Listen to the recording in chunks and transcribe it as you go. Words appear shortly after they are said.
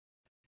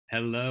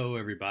Hello,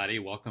 everybody.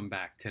 Welcome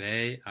back.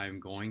 Today, I'm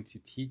going to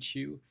teach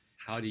you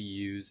how to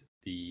use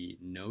the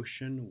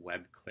Notion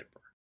web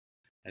clipper.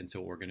 And so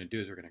what we're going to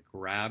do is we're going to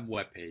grab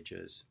web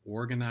pages,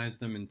 organize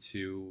them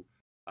into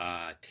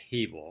a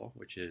table,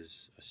 which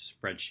is a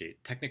spreadsheet.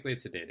 Technically,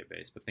 it's a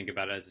database, but think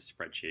about it as a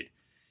spreadsheet.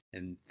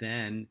 And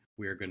then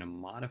we're going to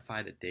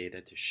modify the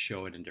data to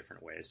show it in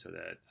different ways so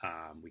that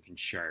we can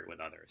share it with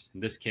others. In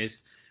this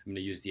case, I'm going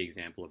to use the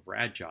example of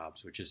Rad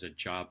Jobs, which is a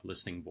job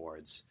listing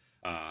boards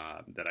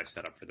that I've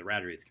set up for the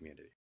Rad Reads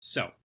community.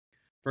 So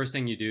first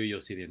thing you do, you'll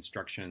see the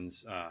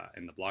instructions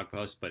in the blog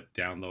post, but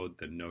download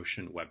the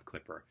Notion web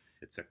clipper.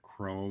 It's a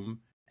Chrome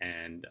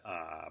and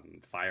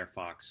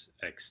Firefox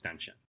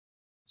extension.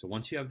 So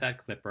once you have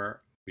that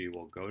clipper, we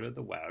will go to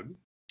the web.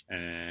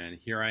 And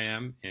here I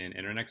am in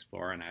Internet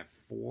Explorer, and I have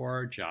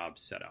 4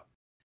 jobs set up.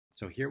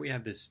 So here we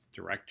have this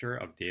Director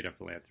of Data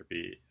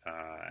Philanthropy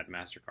at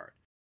MasterCard.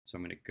 So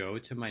I'm going to go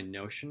to my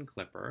Notion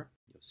clipper.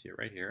 You'll see it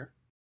right here.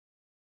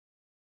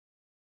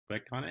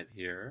 Click on it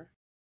here.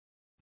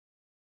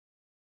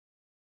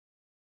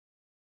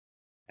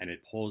 And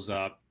it pulls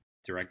up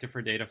Director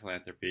for Data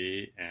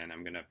Philanthropy, and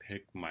I'm going to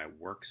pick my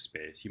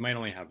workspace. You might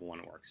only have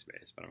one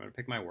workspace, but I'm going to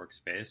pick my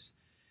workspace,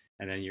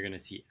 and then you're going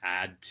to see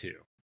Add To.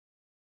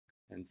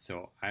 And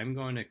so I'm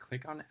going to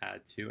click on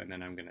Add To, and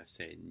then I'm going to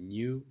say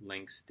New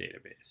Links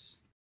Database.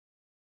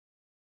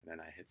 And then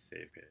I hit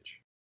Save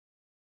Page.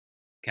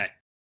 Okay,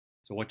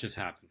 so what just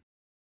happened?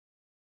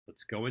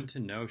 Let's go into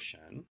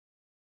Notion,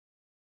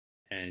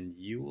 and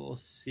you will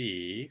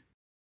see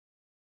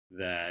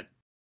that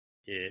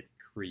it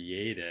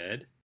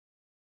created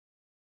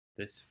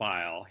this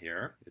file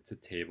here. It's a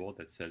table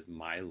that says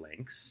My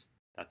Links.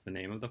 That's the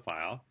name of the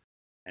file.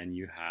 And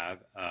you have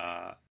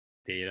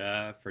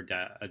Data for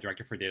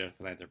Director for Data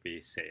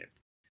Philanthropy saved.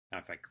 Now,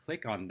 if I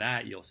click on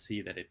that, you'll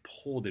see that it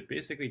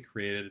basically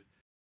created,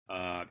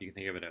 you can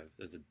think of it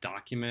as a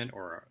document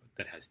or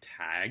that has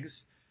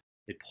tags.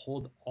 It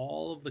pulled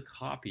all of the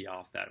copy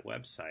off that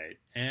website,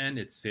 and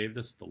it saved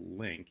us the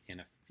link in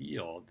a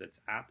field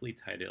that's aptly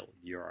titled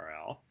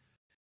URL.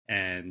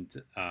 And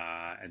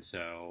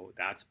so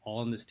that's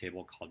all in this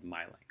table called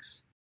My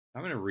Links.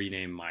 I'm going to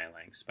rename My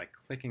Links by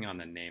clicking on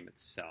the name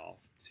itself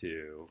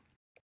to,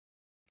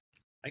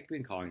 I've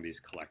been calling these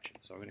collections,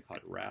 so I'm going to call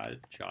it Rad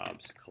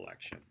Jobs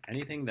Collection.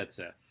 Anything that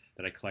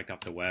I collect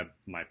off the web,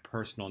 my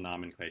personal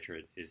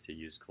nomenclature is to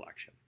use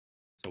collection.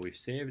 So we've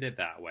saved it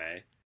that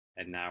way,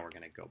 and now we're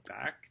going to go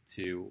back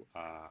to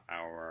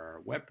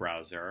our web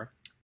browser.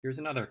 Here's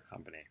another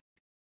company.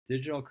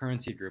 Digital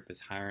Currency Group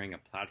is hiring a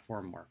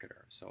platform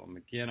marketer. So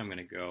again, I'm going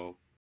to go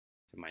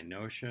to my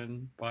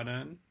Notion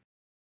button.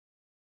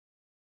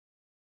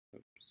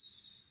 Oops.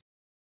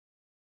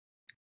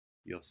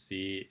 You'll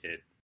see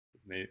it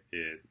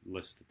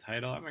lists the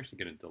title. I'm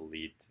actually going to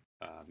delete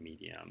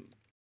Medium.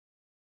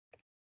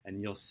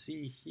 And you'll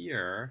see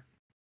here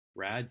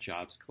Rad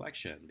Jobs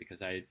Collection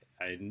because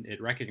it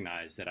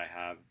recognized that I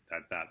have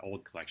that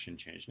old collection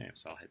changed name.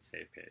 So I'll hit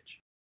Save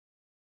Page.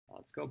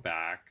 Let's go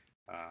back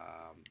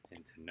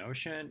into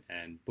Notion,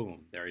 and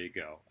boom, there you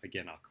go.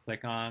 Again, I'll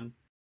click on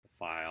the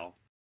file,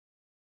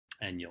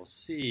 and you'll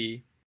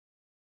see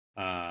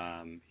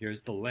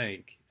here's the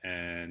link.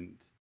 And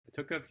it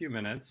took a few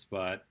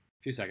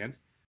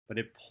seconds, but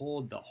it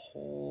pulled the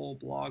whole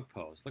blog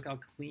post. Look how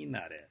clean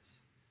that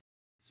is.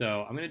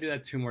 So I'm going to do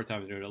that 2 more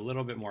times, do it a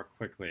little bit more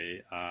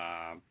quickly.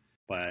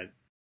 But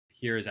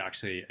here is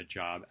actually a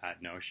job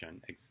at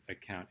Notion,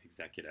 account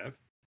executive.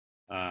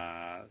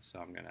 So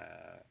I'm going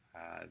to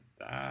add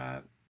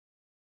that.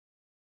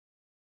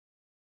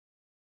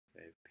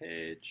 Save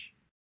page.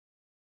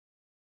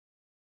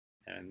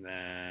 And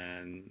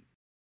then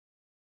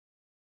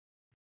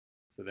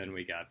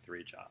we got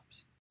 3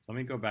 jobs. So let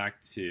me go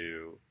back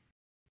to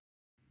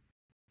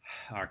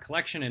our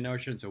collection in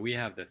Notion. So we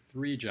have the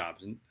 3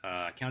 jobs,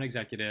 account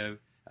executive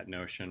at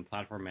Notion,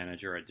 platform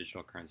manager at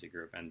Digital Currency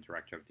Group, and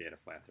director of data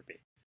philanthropy.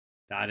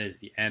 That is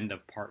the end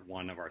of part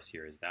 1 of our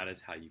series. That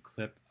is how you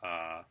clip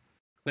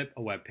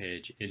a web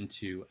page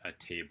into a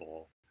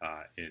table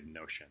in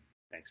Notion.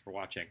 Thanks for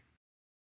watching.